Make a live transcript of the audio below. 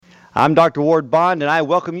I'm Dr. Ward Bond, and I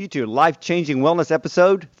welcome you to Life Changing Wellness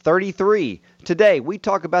episode 33. Today, we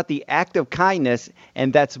talk about the act of kindness,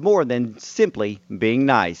 and that's more than simply being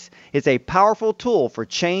nice. It's a powerful tool for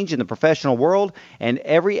change in the professional world and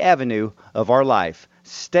every avenue of our life.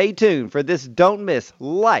 Stay tuned for this don't miss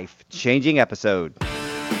life changing episode.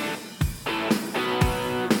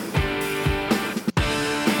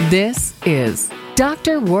 This is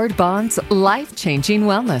Dr. Ward Bond's Life Changing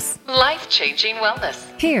Wellness. Life Changing Wellness.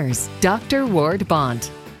 Here's Dr. Ward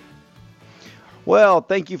Bond. Well,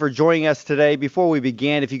 thank you for joining us today. Before we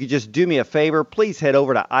begin, if you could just do me a favor, please head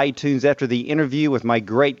over to iTunes after the interview with my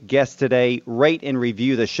great guest today. Rate and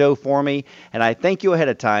review the show for me, and I thank you ahead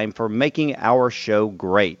of time for making our show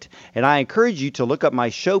great. And I encourage you to look up my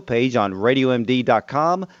show page on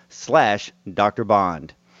radiomd.com/Dr.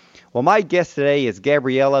 Bond. Well, my guest today is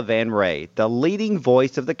Gabriella Van Ray, the leading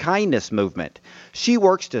voice of the kindness movement. She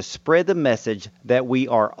works to spread the message that we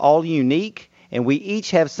are all unique and we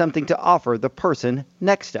each have something to offer the person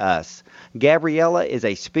next to us. Gabriella is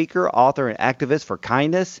a speaker, author, and activist for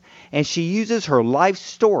kindness, and she uses her life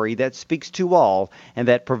story that speaks to all and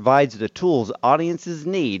that provides the tools audiences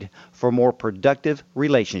need for more productive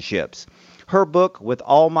relationships. Her book, With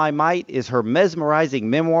All My Might, is her mesmerizing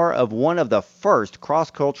memoir of one of the first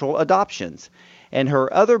cross-cultural adoptions. And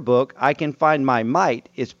her other book, I Can Find My Might,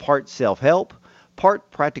 is part self-help,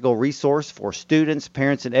 part practical resource for students,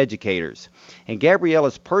 parents, and educators. And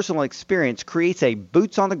Gabriella's personal experience creates a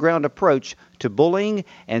boots-on-the-ground approach to bullying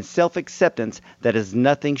and self-acceptance that is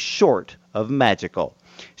nothing short of magical.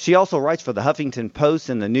 She also writes for the Huffington Post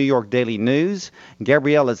and the New York Daily News.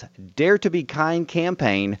 Gabriella's Dare to Be Kind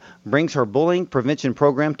campaign brings her bullying prevention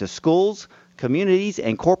program to schools, communities,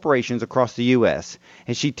 and corporations across the U.S.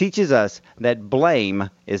 And she teaches us that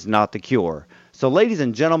blame is not the cure. So, ladies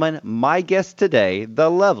and gentlemen, my guest today,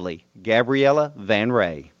 the lovely Gabriella Van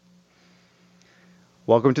Ray.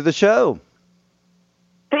 Welcome to the show.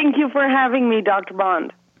 Thank you for having me, Dr.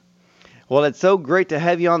 Bond. Well, it's so great to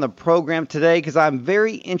have you on the program today because I'm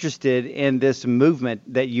very interested in this movement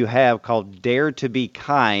that you have called Dare to Be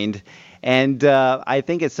Kind. And I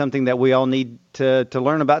think it's something that we all need to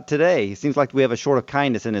learn about today. It seems like we have a short of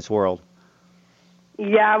kindness in this world.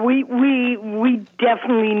 Yeah, we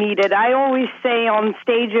definitely need it. I always say on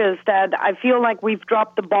stages that I feel like we've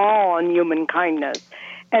dropped the ball on human kindness.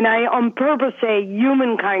 And I on purpose say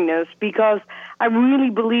human kindness because I really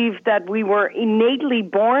believe that we were innately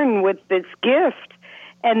born with this gift.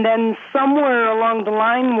 And then somewhere along the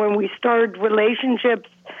line when we start relationships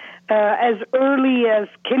as early as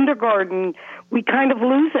kindergarten, we kind of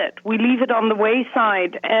lose it. We leave it on the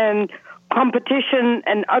wayside and competition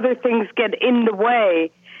and other things get in the way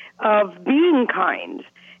of being kind.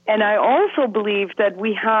 And I also believe that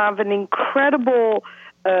we have an incredible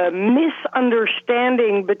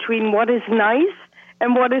misunderstanding between what is nice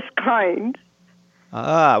and what is kind.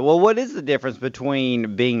 Well, what is the difference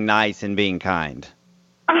between being nice and being kind?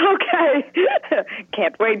 Okay.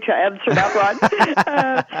 Can't wait to answer that one.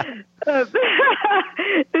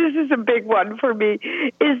 This is a big one for me,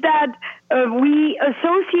 is that we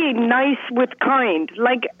associate nice with kind.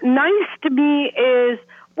 Like, nice to me is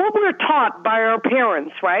what we're taught by our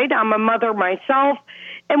parents, right? I'm a mother myself,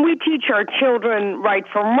 and we teach our children right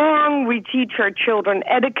from wrong. We teach our children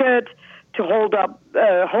etiquette, to hold up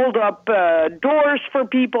doors for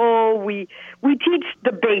people. We teach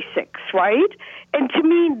the basics, right? And to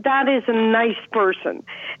me, that is a nice person.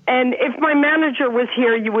 And if my manager was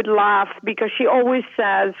here, you would laugh because she always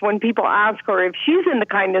says when people ask her if she's in the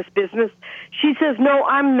kindness business, she says, "No,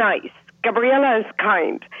 I'm nice. Gabriella is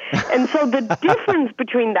kind." And so the difference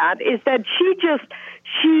between that is that she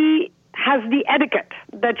has the etiquette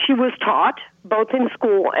that she was taught, both in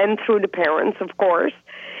school and through the parents, of course.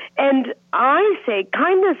 And I say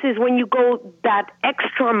kindness is when you go that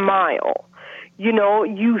extra mile. You know,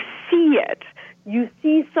 you see it. You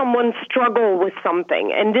see someone struggle with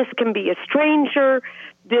something, and this can be a stranger,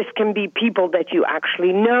 this can be people that you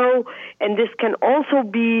actually know, and this can also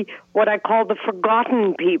be what I call the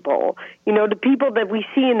forgotten people. You know, the people that we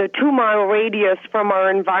see in a 2-mile radius from our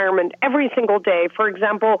environment every single day. For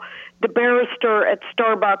example, the barrister at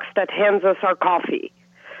Starbucks that hands us our coffee.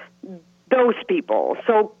 Those people.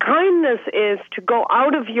 So kindness is to go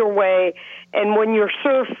out of your way, and when you're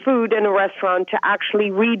served food in a restaurant, to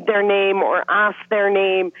actually read their name or ask their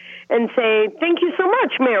name and say, "Thank you so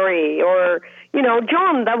much, Mary," or, you know,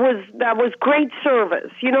 "John, that was great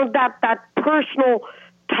service." You know, that personal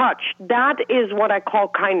touch. That is what I call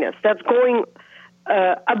kindness. That's going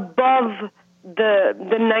above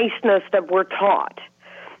the niceness that we're taught.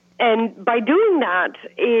 And by doing that,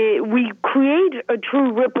 we create a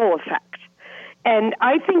true ripple effect. And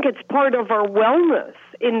I think it's part of our wellness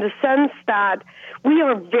in the sense that we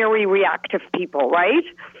are very reactive people, right?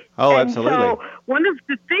 Oh, and absolutely. So one of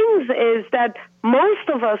the things is that most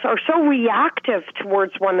of us are so reactive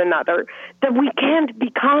towards one another that we can't be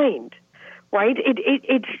kind, right?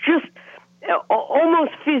 It's just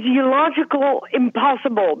almost physiological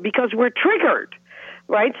impossible because we're triggered,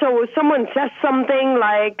 right? So if someone says something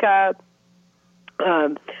like,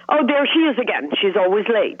 oh, there she is again. She's always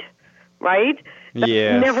late, right? That's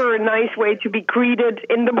never a nice way to be greeted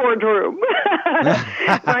in the boardroom,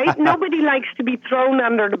 right? Nobody likes to be thrown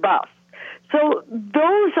under the bus. So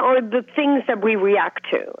those are the things that we react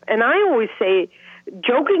to. And I always say,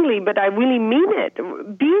 jokingly, but I really mean it,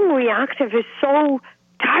 being reactive is so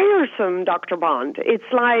tiresome, Dr. Bond. It's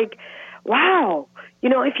like, wow,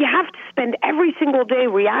 if you have to spend every single day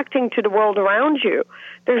reacting to the world around you,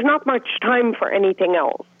 there's not much time for anything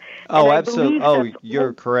else. Oh, absolutely. Oh,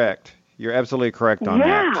 you're correct. You're absolutely correct on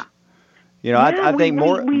that. I think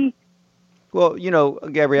well,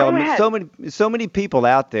 Gabriella, so many people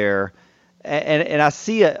out there, and I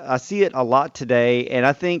see it a lot today, and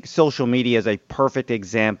I think social media is a perfect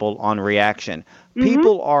example on reaction. Mm-hmm.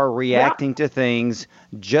 People are reacting to things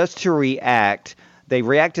just to react. They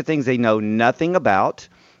react to things they know nothing about.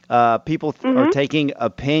 People are taking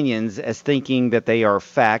opinions as thinking that they are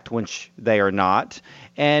fact, which they are not.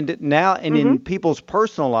 And now, in people's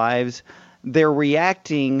personal lives, they're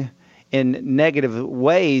reacting in negative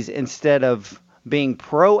ways instead of being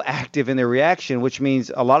proactive in their reaction, which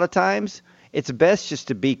means a lot of times it's best just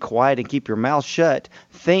to be quiet and keep your mouth shut.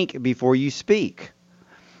 Think before you speak.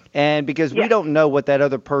 And because we don't know what that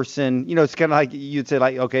other person, it's kind of like you'd say,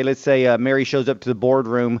 like, okay, let's say Mary shows up to the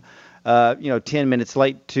boardroom, 10 minutes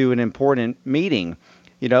late to an important meeting,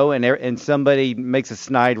 and somebody makes a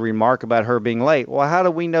snide remark about her being late. Well, how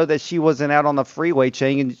do we know that she wasn't out on the freeway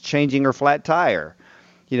changing her flat tire?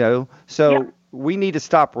 So we need to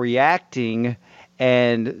stop reacting.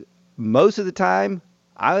 And most of the time,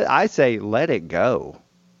 I say let it go.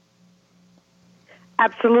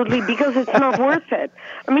 Absolutely, because it's not worth it.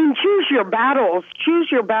 I mean, choose your battles. Choose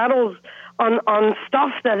your battles on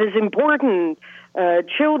stuff that is important.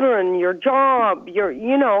 Children, your job,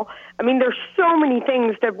 there's so many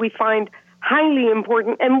things that we find highly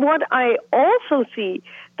important. And what I also see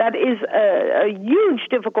that is a huge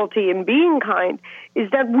difficulty in being kind is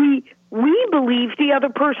that we believe the other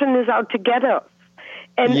person is out to get us.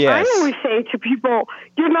 And I always say to people,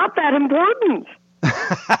 you're not that important.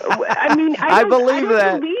 I mean, I don't believe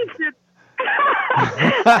that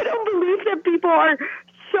I don't believe that people are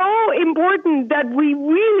so important that we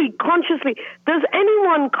really consciously, does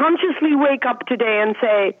anyone consciously wake up today and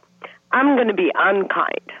say, I'm going to be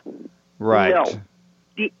unkind? Right. No.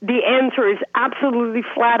 The answer is absolutely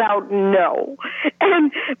flat out no.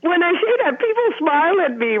 And when I say that, people smile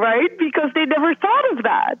at me, right? Because they never thought of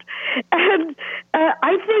that. And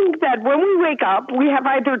I think that when we wake up, we have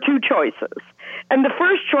either two choices. And the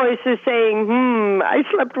first choice is saying, I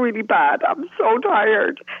slept really bad. I'm so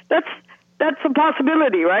tired. That's a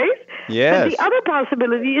possibility, right? Yes. But the other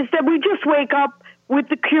possibility is that we just wake up with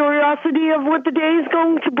the curiosity of what the day is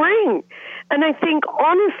going to bring. And I think,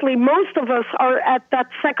 honestly, most of us are at that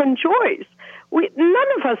second choice. None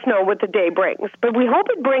of us know what the day brings, but we hope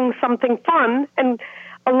it brings something fun and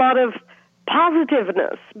a lot of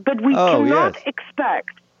positiveness. But we cannot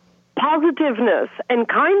expect positiveness and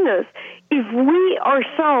kindness if we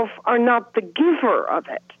ourselves are not the giver of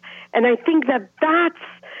it. And I think that's,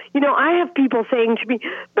 I have people saying to me,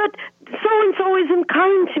 but so-and-so isn't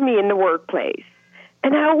kind to me in the workplace.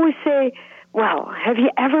 And I always say, well, have you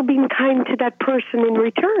ever been kind to that person in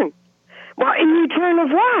return? Well, in return of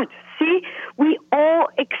what? See, we all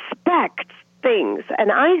expect things.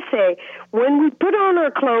 And I say, when we put on our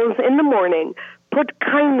clothes in the morning, put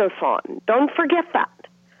kindness on. Don't forget that.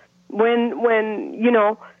 When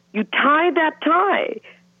you tie that tie,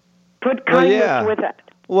 put kindness with it.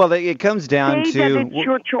 Well, it comes down to... that it's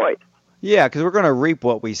your choice. Yeah, because we're going to reap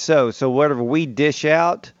what we sow. So whatever we dish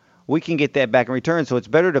out, we can get that back in return. So it's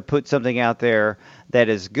better to put something out there that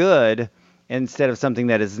is good instead of something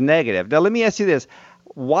that is negative. Now, let me ask you this.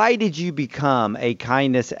 Why did you become a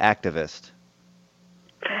kindness activist?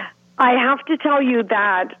 I have to tell you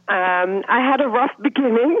that I had a rough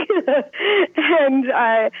beginning, and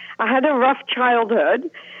I had a rough childhood,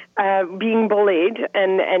 being bullied,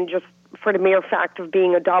 and just for the mere fact of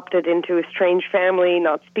being adopted into a strange family,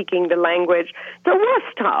 not speaking the language. So it was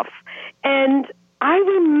tough. And I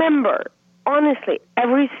remember, honestly,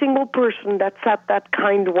 every single person that said that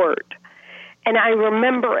kind word. And I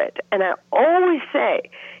remember it. And I always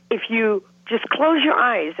say, if you just close your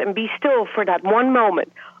eyes and be still for that one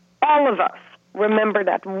moment, all of us remember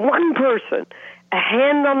that one person, a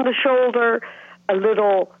hand on the shoulder, a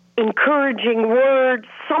little encouraging word,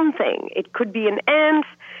 something. It could be an aunt,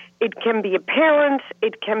 it can be a parent,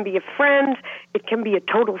 it can be a friend, it can be a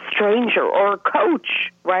total stranger or a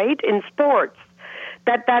coach, right, in sports.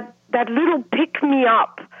 That little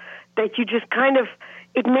pick-me-up that you just kind of,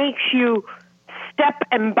 it makes you step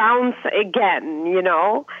and bounce again, you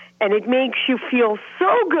know, and it makes you feel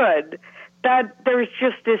so good that there's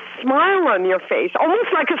just this smile on your face, almost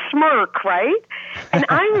like a smirk, right? And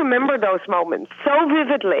I remember those moments so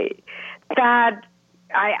vividly that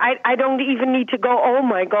I don't even need to go, oh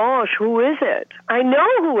my gosh, who is it? I know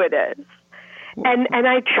who it is. And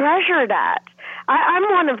I treasure that. I'm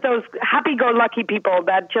one of those happy-go-lucky people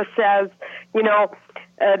that just says, you know,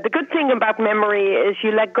 the good thing about memory is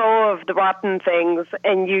you let go of the rotten things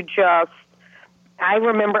and you just, I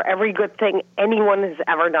remember every good thing anyone has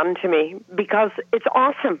ever done to me because it's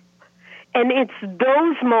awesome. And it's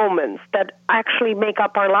those moments that actually make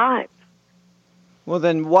up our lives. Well,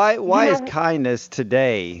 then why is kindness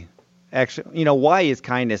today actually, you know, why is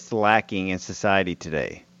kindness lacking in society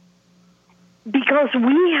today? Because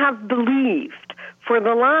we have believed for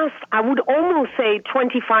the last, I would almost say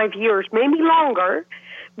 25 years, maybe longer,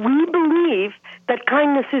 we believe that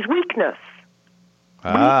kindness is weakness. We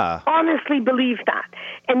honestly believe that.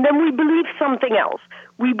 And then we believe something else.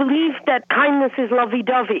 We believe that kindness is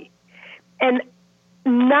lovey-dovey. And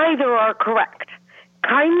neither are correct.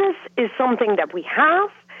 Kindness is something that we have.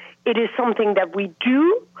 It is something that we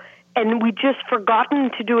do. And we just forgotten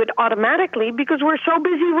to do it automatically because we're so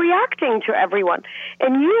busy reacting to everyone.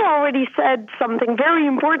 And you already said something very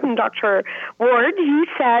important, Dr. Ward. You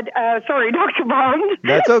said, sorry, Dr. Bond.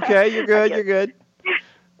 That's okay. You're good. You're good.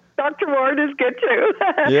 Dr. Ward is good too.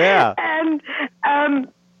 Yeah. And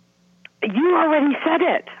you already said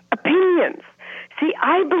it. Opinions. See,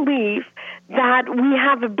 I believe that we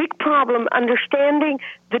have a big problem understanding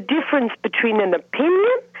the difference between an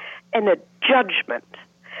opinion and a judgment.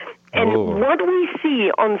 And what we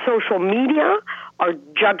see on social media are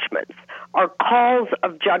judgments, are calls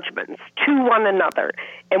of judgments to one another.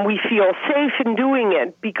 And we feel safe in doing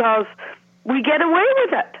it because we get away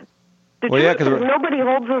with it. The truth is nobody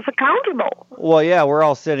holds us accountable. Well, yeah, we're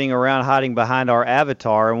all sitting around hiding behind our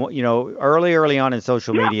avatar. And, you know, early on in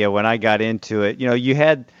social media when I got into it, you know, you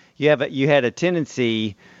had a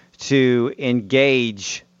tendency to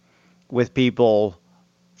engage with people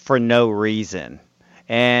for no reason.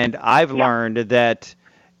 And I've learned that,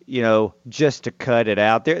 you know, just to cut it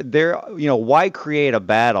out, you know, why create a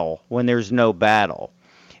battle when there's no battle?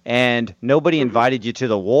 And nobody invited you to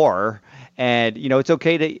the war. And, you know, it's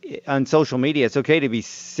okay to, on social media, it's okay to be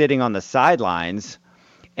sitting on the sidelines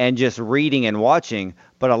and just reading and watching.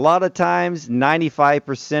 But a lot of times,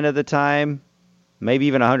 95% of the time, maybe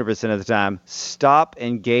even 100% of the time, stop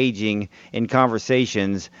engaging in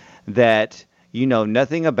conversations that you know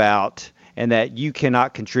nothing about and that you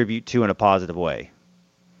cannot contribute to in a positive way.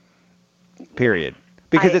 Period.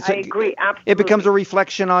 Because I agree, absolutely. It becomes a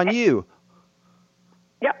reflection on you.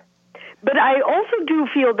 Yep. But I also do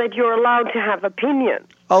feel that you're allowed to have opinions.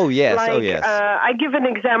 Oh, yes. I give an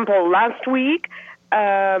example. Last week,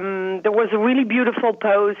 there was a really beautiful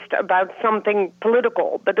post about something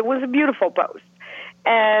political, but it was a beautiful post.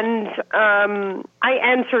 And I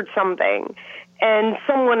answered something. And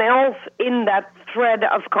someone else in that thread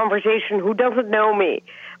of conversation who doesn't know me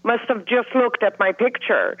must have just looked at my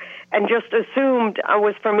picture and just assumed I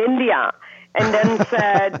was from India and then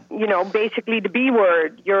said, you know, basically the B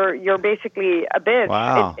word, you're basically a bitch.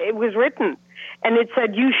 Wow. It was written. And it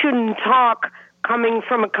said, you shouldn't talk coming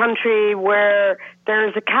from a country where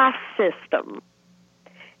there's a caste system.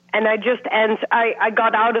 And I just I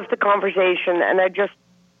got out of the conversation and I just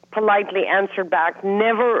politely answered back,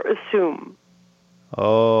 never assume.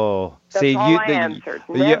 Oh, that's see, all I answered.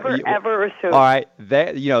 Never, ever assume. All right,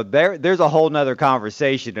 there's a whole nother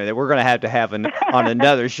conversation that we're going to have on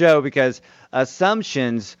another show because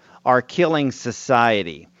assumptions are killing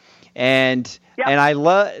society, and I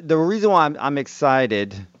love the reason why I'm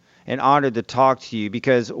excited and honored to talk to you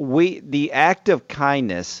because the act of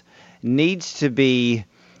kindness needs to be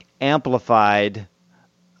amplified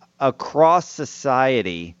across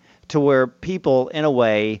society to where people, in a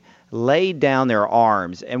way, lay down their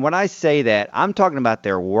arms. And when I say that, I'm talking about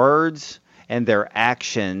their words and their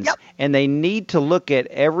actions. Yep. And they need to look at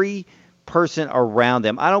every person around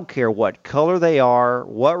them. I don't care what color they are,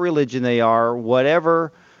 what religion they are,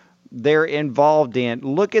 whatever they're involved in.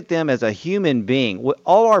 Look at them as a human being.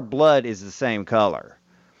 All our blood is the same color.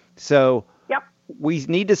 So we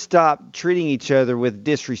need to stop treating each other with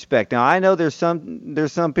disrespect. Now, I know there's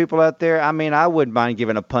some people out there. I mean, I wouldn't mind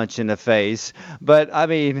giving a punch in the face, but I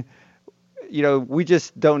mean, we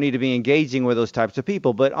just don't need to be engaging with those types of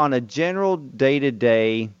people. But on a general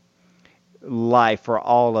day-to-day life for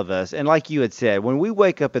all of us, and like you had said, when we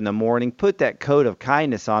wake up in the morning, put that coat of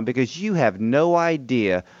kindness on, because you have no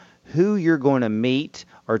idea who you're going to meet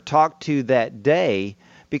or talk to that day.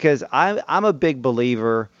 Because I'm a big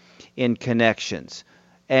believer in connections.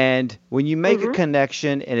 And when you make a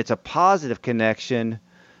connection and it's a positive connection,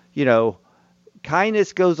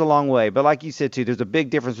 kindness goes a long way. But like you said, too, there's a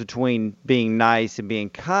big difference between being nice and being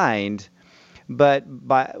kind. But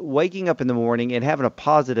by waking up in the morning and having a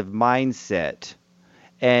positive mindset,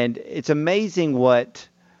 and it's amazing what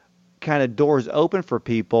kind of doors open for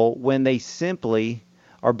people when they simply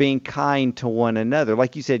are being kind to one another.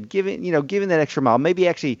 Like you said, giving that extra mile, maybe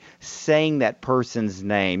actually saying that person's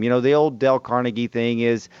name. The old Dale Carnegie thing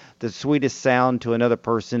is the sweetest sound to another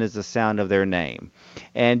person is the sound of their name.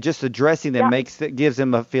 And just addressing them gives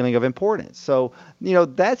them a feeling of importance. So,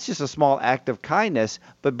 that's just a small act of kindness,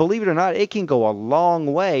 but believe it or not, it can go a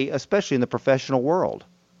long way, especially in the professional world.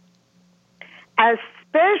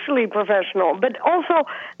 Especially professional, but also,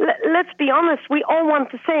 let's be honest, we all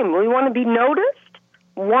want the same. We want to be noticed,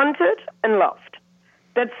 wanted, and loved.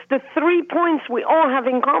 That's the 3 points we all have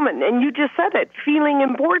in common. And you just said it, feeling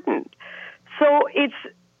important. So it's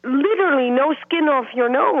literally no skin off your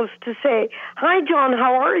nose to say, "Hi, John,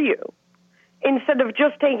 how are you?" instead of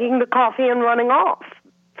just taking the coffee and running off,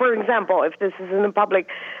 for example, if this is in the public.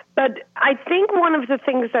 But I think one of the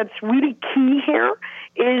things that's really key here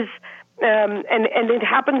is, and it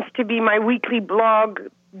happens to be my weekly blog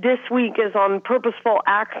this week is on purposeful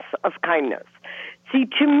acts of kindness. See,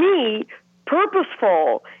 to me,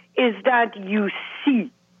 purposeful is that you see,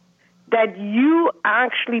 that you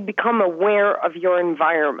actually become aware of your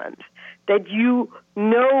environment, that you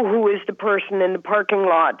know who is the person in the parking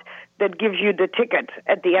lot that gives you the ticket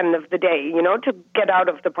at the end of the day, to get out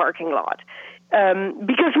of the parking lot.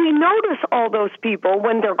 Because we notice all those people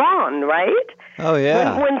when they're gone, right? Oh,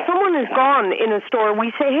 yeah. When someone is gone in a store,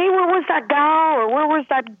 we say, "Hey, where was that gal?" or "Where was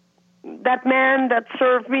that man that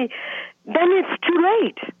served me?" Then it's too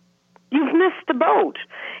late. You've missed the boat.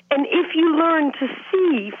 And if you learn to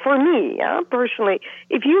see, for me, personally,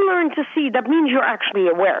 if you learn to see, that means you're actually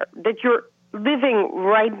aware, that you're living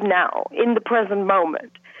right now, in the present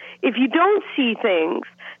moment. If you don't see things,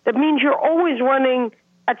 that means you're always running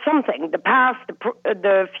at something, the past,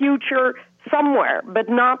 the future, somewhere, but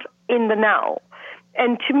not in the now.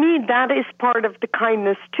 And to me, that is part of the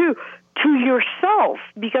kindness, too, to yourself.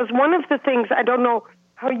 Because one of the things, I don't know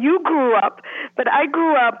how you grew up, but I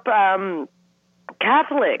grew up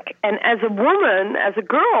Catholic, and as a woman, as a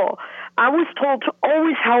girl, I was told to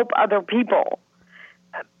always help other people.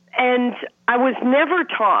 And I was never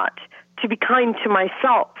taught to be kind to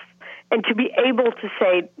myself and to be able to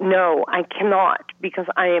say, "No, I cannot because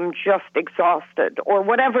I am just exhausted," or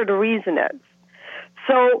whatever the reason is.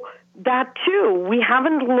 So that too, we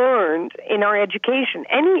haven't learned in our education,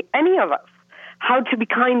 any of us, how to be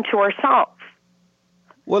kind to ourselves.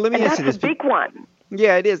 Well, let me ask you this. That's a big one.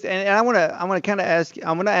 Yeah, it is, and I want to kind of ask.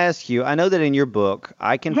 I'm going to ask you. I know that in your book,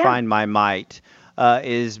 "I Can Find My Might,"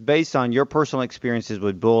 is based on your personal experiences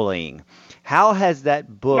with bullying. How has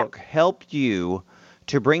that book helped you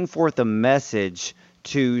to bring forth a message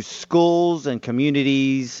to schools and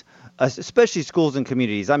communities, especially schools and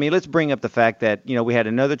communities? I mean, let's bring up the fact that we had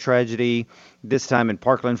another tragedy this time in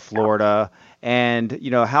Parkland, Florida, and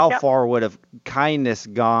how far would have kindness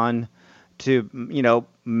gone to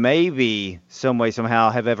maybe some way, somehow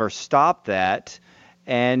have ever stopped that.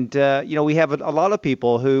 And, we have a lot of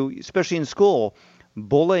people who, especially in school,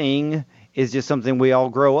 bullying is just something we all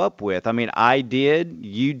grow up with. I mean, I did,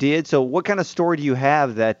 you did. So what kind of story do you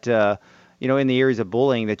have that, in the areas of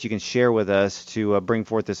bullying that you can share with us to bring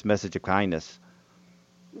forth this message of kindness?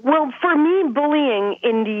 Well, for me, bullying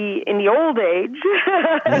in the old age,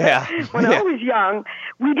 when I was young,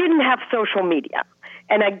 we didn't have social media.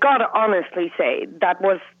 And I got to honestly say, that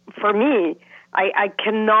was, for me, I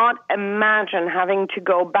cannot imagine having to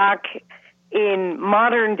go back in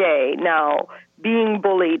modern day now being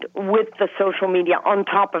bullied with the social media on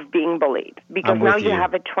top of being bullied. Because now you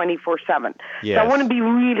have it 24/7. Yes. So I want to be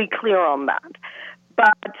really clear on that.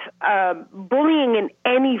 But bullying in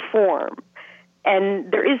any form,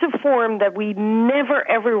 and there is a form that we never,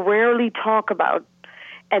 ever, rarely talk about,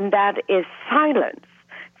 and that is silence.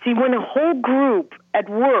 See, when a whole group at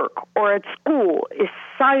work or at school is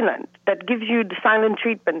silent, that gives you the silent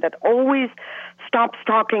treatment, that always stops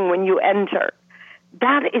talking when you enter,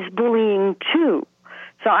 that is bullying too.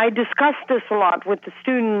 So I discuss this a lot with the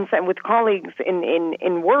students and with colleagues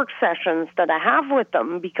in work sessions that I have with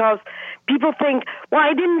them, because people think, well,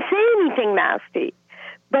 I didn't say anything nasty.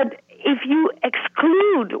 But if you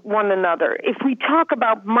exclude one another, if we talk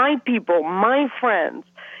about my people, my friends,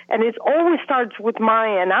 and it always starts with my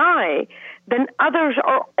and I, then others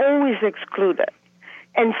are always excluded.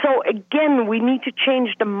 And so, again, we need to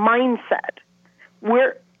change the mindset.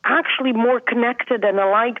 We're actually more connected and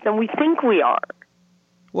alike than we think we are.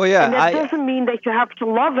 Well, yeah. And that doesn't mean that you have to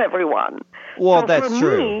love everyone. Well, so that's for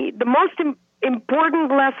true. Me, the most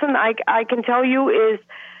important lesson I can tell you is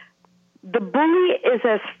the bully is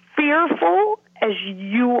as fearful as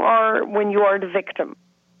you are when you are the victim.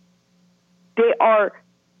 They are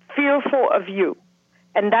fearful of you.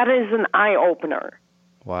 And that is an eye-opener.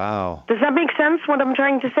 Wow. Does that make sense, what I'm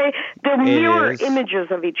trying to say? They're mirror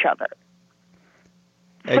images of each other.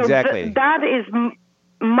 Exactly. So that is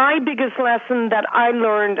my biggest lesson that I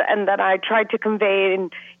learned and that I tried to convey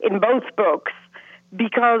in both books,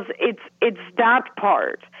 because it's that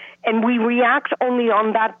part. And we react only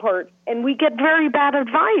on that part. And we get very bad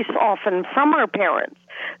advice often from our parents.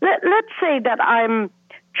 Let's say that I'm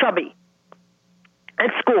chubby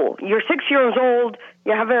at school. You're 6 years old,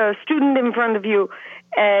 you have a student in front of you,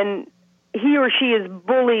 and he or she is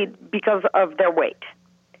bullied because of their weight.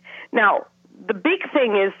 Now, the big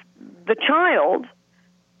thing is the child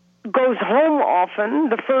goes home often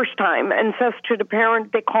the first time and says to the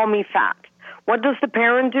parent, they call me fat. What does the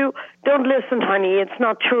parent do? Don't listen, honey, it's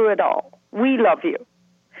not true at all. We love you.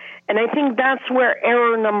 And I think that's where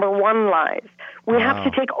error number one lies. We have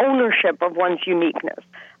to take ownership of one's uniqueness.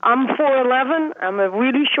 I'm 4'11", I'm a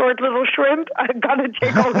really short little shrimp, I've got to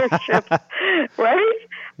take ownership, right?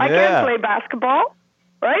 I can't play basketball,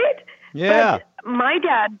 right? Yeah. But my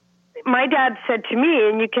dad said to me,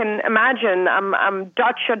 and you can imagine, I'm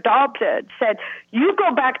Dutch adopted, said, you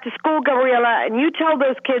go back to school, Gabriella, and you tell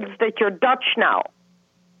those kids that you're Dutch now.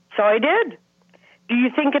 So I did. Do you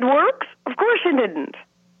think it works? Of course it didn't.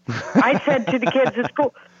 I said to the kids at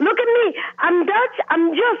school, look at me, I'm Dutch, I'm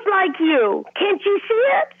just like you. Can't you see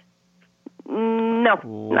it? No,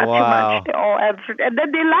 not too much. They all answered, and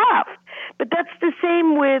then they laughed. But that's the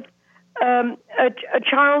same with a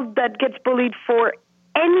child that gets bullied for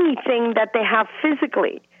anything that they have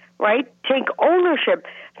physically, right? Take ownership.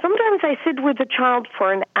 Sometimes I sit with a child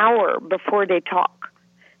for an hour before they talk,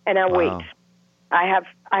 and I wait. I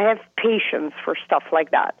have patience for stuff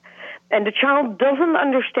like that. And the child doesn't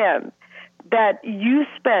understand that you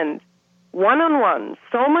spend one-on-one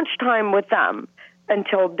so much time with them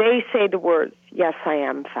until they say the words, yes, I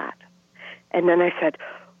am fat. And then I said,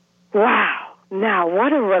 wow, now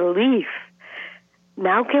what a relief.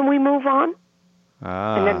 Now can we move on?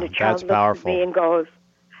 And then the child looks at me and goes,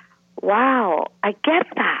 wow, I get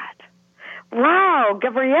that. Wow,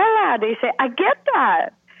 Gabriella, they say, I get that.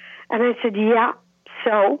 And I said, yeah,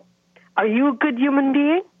 so are you a good human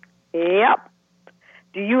being? Yep.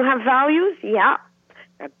 Do you have values? Yeah.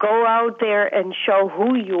 Now go out there and show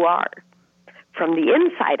who you are from the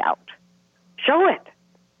inside out. Show it.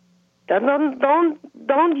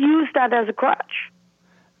 Don't use that as a crutch.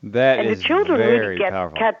 And the children really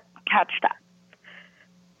catch that.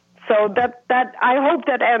 So that I hope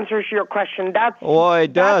that answers your question.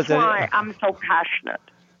 It does. That's why I'm so passionate.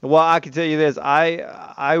 Well, I can tell you this.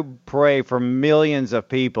 I pray for millions of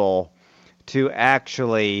people to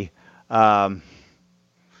actually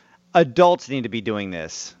adults need to be doing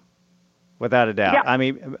this, without a doubt. Yeah. I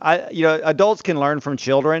mean, adults can learn from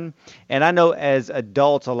children, and I know as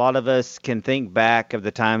adults, a lot of us can think back of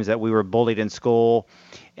the times that we were bullied in school,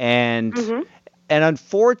 and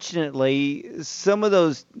unfortunately, some of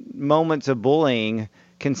those moments of bullying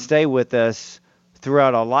can stay with us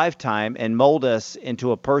throughout our lifetime and mold us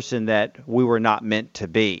into a person that we were not meant to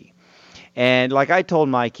be. And like I told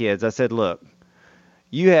my kids, I said, look,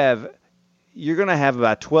 you're going to have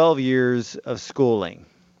about 12 years of schooling.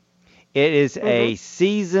 It is a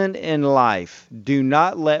season in life. Do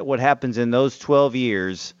not let what happens in those 12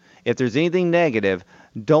 years, if there's anything negative,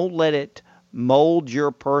 don't let it mold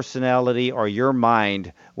your personality or your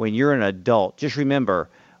mind when you're an adult. Just remember,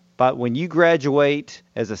 but when you graduate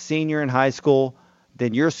as a senior in high school,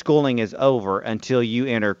 then your schooling is over until you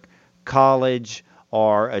enter college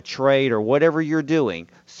or a trade or whatever you're doing.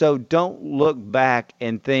 So don't look back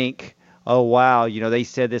and think, oh, wow, they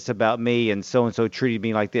said this about me and so treated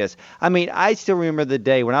me like this. I mean, I still remember the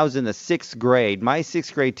day when I was in the 6th grade. My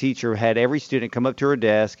 6th grade teacher had every student come up to her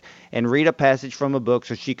desk and read a passage from a book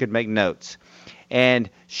so she could make notes. And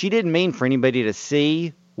she didn't mean for anybody to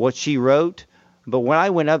see what she wrote, But when I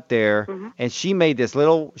went up there and she made this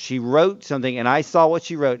little, she wrote something and I saw what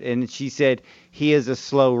she wrote and she said, he is a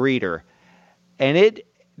slow reader. And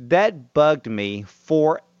that bugged me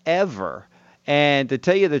forever. And to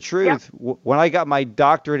tell you the truth, when I got my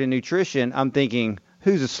doctorate in nutrition, I'm thinking,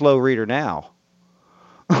 who's a slow reader now?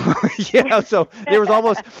 So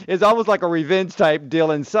it's almost like a revenge type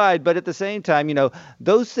deal inside. But at the same time,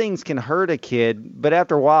 those things can hurt a kid. But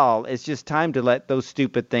after a while, it's just time to let those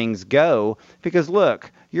stupid things go. Because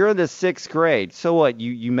look, you're in the 6th grade. So what?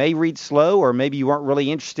 You may read slow, or maybe you weren't really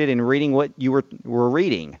interested in reading what you were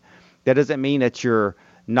reading. That doesn't mean that you're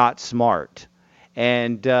not smart.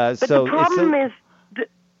 And but the problem is,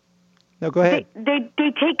 no, go ahead. They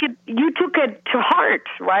take it. You took it to heart,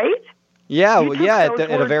 right? Yeah,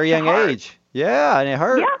 at a very young age. Yeah, and it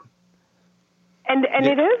hurt. Yeah, and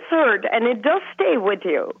it is hurt, and it does stay with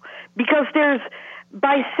you because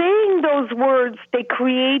by saying those words, they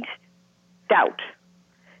create doubt,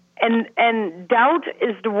 and doubt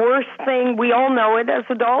is the worst thing. We all know it as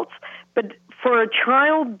adults, but for a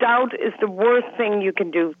child, doubt is the worst thing you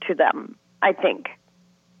can do to them, I think.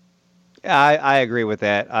 I agree with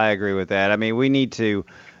that. I mean, we need to,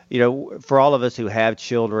 for all of us who have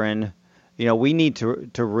children, we need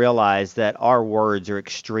to realize that our words are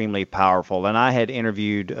extremely powerful. And I had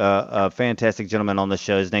interviewed a fantastic gentleman on the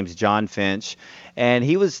show. His name's John Finch, and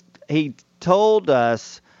he told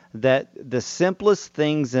us that the simplest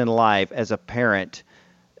things in life as a parent,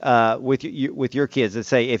 with your kids, let's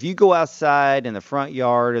say if you go outside in the front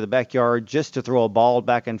yard or the backyard just to throw a ball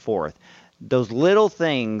back and forth, those little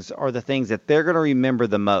things are the things that they're going to remember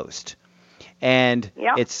the most. And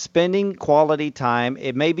it's spending quality time.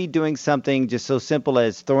 It may be doing something just so simple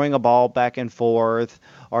as throwing a ball back and forth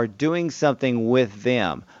or doing something with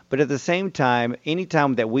them. But at the same time,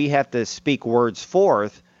 anytime that we have to speak words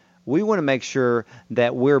forth, we want to make sure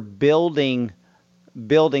that we're building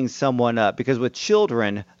someone up. Because with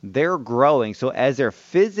children, they're growing. So as they're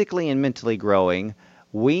physically and mentally growing,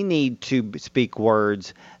 we need to speak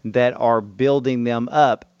words that are building them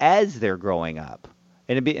up as they're growing up.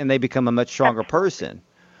 And they become a much stronger person.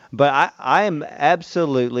 But I am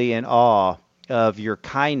absolutely in awe of your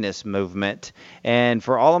kindness movement. And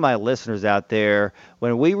for all of my listeners out there,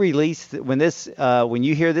 when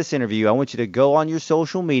you hear this interview, I want you to go on your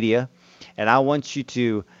social media, and I want you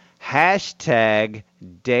to hashtag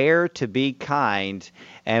Dare to Be Kind,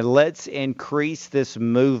 and let's increase this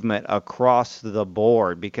movement across the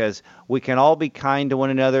board, because we can all be kind to one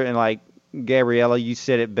another. And like Gabriella, you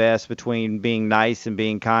said it best, between being nice and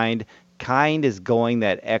being kind. Kind is going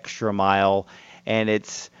that extra mile, and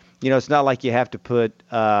it's not like you have to put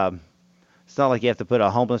a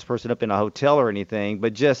homeless person up in a hotel or anything,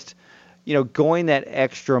 but just going that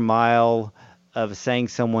extra mile of saying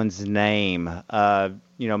someone's name,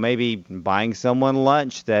 maybe buying someone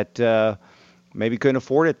lunch that maybe couldn't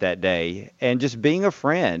afford it that day, and just being a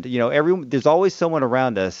friend. There's always someone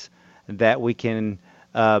around us that we can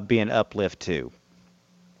be an uplift to.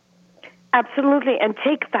 Absolutely, and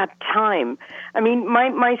take that time. I mean,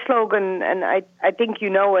 my slogan, and I think you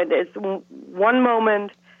know it, is one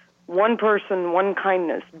moment, one person, one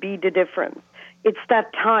kindness, be the difference. It's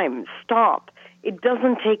that time. Stop. It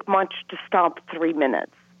doesn't take much to stop 3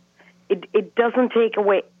 minutes. It doesn't take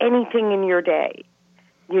away anything in your day.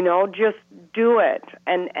 Just do it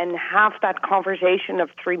and have that conversation of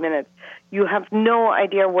 3 minutes. You have no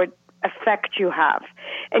idea what effect you have.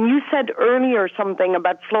 And you said earlier something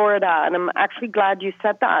about Florida, and I'm actually glad you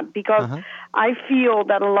said that, because I feel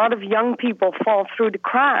that a lot of young people fall through the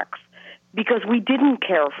cracks because we didn't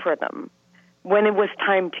care for them when it was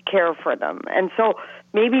time to care for them. And so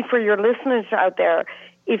maybe for your listeners out there,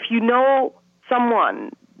 if you know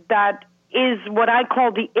someone that is what I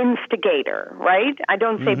call the instigator, right? I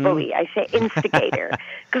don't say bully, I say instigator.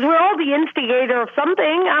 Because we're all the instigator of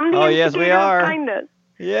something. I'm the instigator of kindness.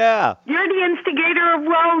 Yeah. You're the instigator of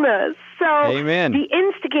wellness. So Amen. The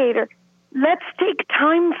instigator, let's take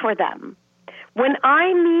time for them. When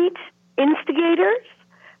I meet instigators,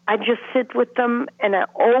 I just sit with them, and I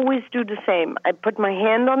always do the same. I put my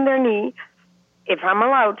hand on their knee, if I'm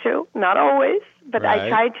allowed to, not always, but I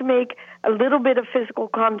try to make a little bit of physical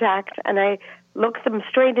contact, and I look them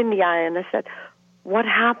straight in the eye, and I said, what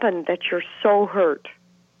happened that you're so hurt?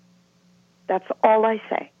 That's all I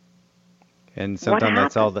say. And sometimes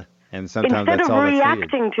that's all the. And sometimes instead that's of all that's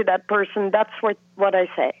reacting needed. to that person, that's what I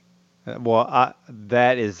say. Well,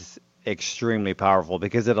 that is extremely powerful,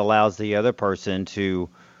 because it allows the other person to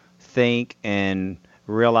think and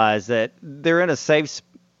realize that they're in a safe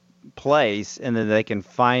place, and then they can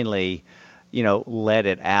finally, let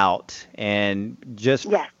it out. And just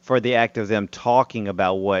Yes. for the act of them talking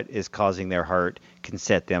about what is causing their hurt can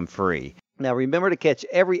set them free. Now, remember to catch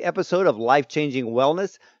every episode of Life Changing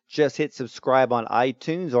Wellness. Just hit subscribe on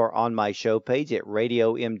iTunes or on my show page at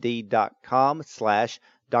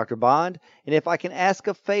radiomd.com/Dr. Bond. And if I can ask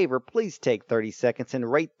a favor, please take 30 seconds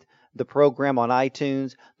and rate the program on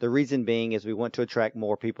iTunes. The reason being is we want to attract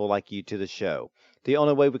more people like you to the show. The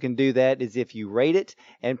only way we can do that is if you rate it,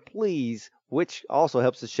 and please, which also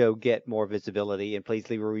helps the show get more visibility, and please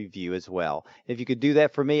leave a review as well. If you could do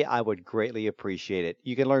that for me, I would greatly appreciate it.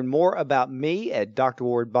 You can learn more about me at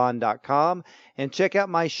drwardbond.com and check out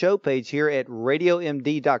my show page here at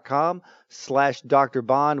radiomd.com/Dr.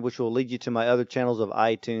 Bond, which will lead you to my other channels of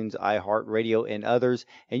iTunes, iHeartRadio, and others.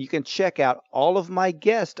 And you can check out all of my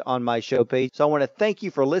guests on my show page. So I want to thank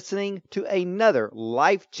you for listening to another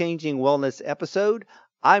life-changing wellness episode.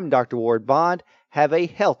 I'm Dr. Ward Bond. Have a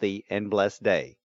healthy and blessed day.